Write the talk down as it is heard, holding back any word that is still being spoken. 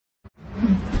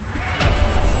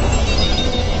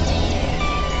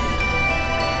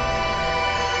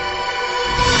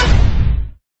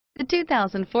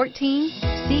2014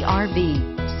 CR-V.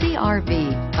 CR-V,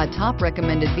 a top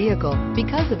recommended vehicle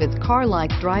because of its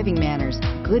car-like driving manners,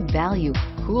 good value,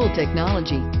 cool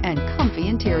technology, and comfy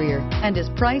interior, and is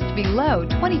priced below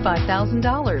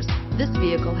 $25,000. This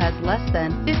vehicle has less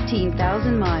than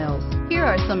 15,000 miles. Here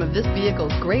are some of this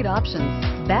vehicle's great options: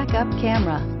 backup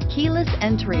camera, keyless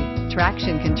entry,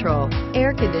 traction control,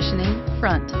 air conditioning,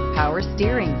 front, power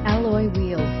steering, alloy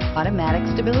wheels, automatic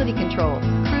stability control,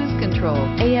 cruise control,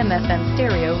 AM/FM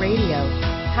stereo radio,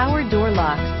 power door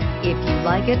locks. If you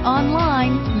like it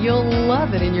online, you'll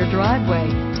love it in your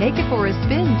driveway. Take it for a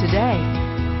spin today.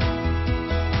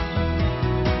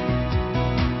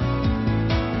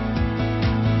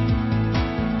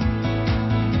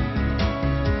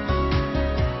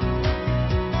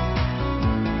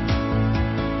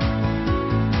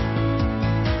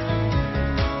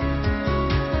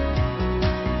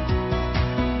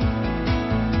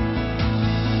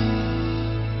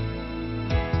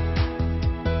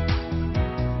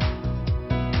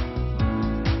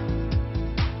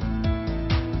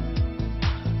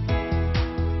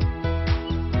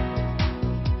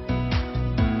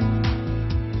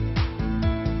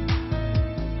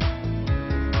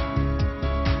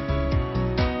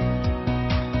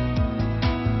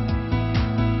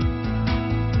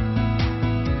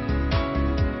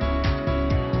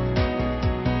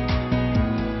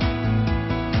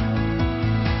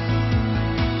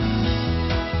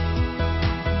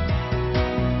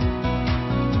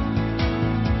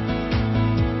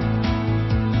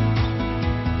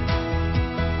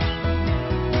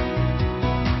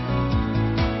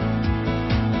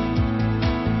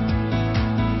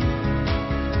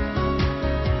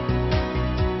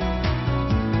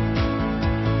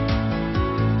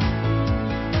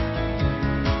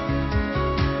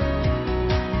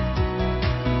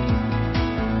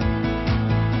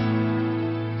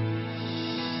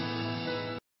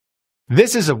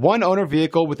 This is a one-owner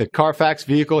vehicle with a Carfax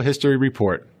Vehicle History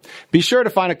Report. Be sure to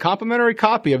find a complimentary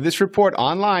copy of this report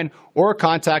online or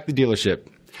contact the dealership.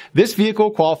 This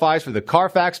vehicle qualifies for the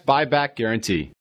Carfax Buyback Guarantee.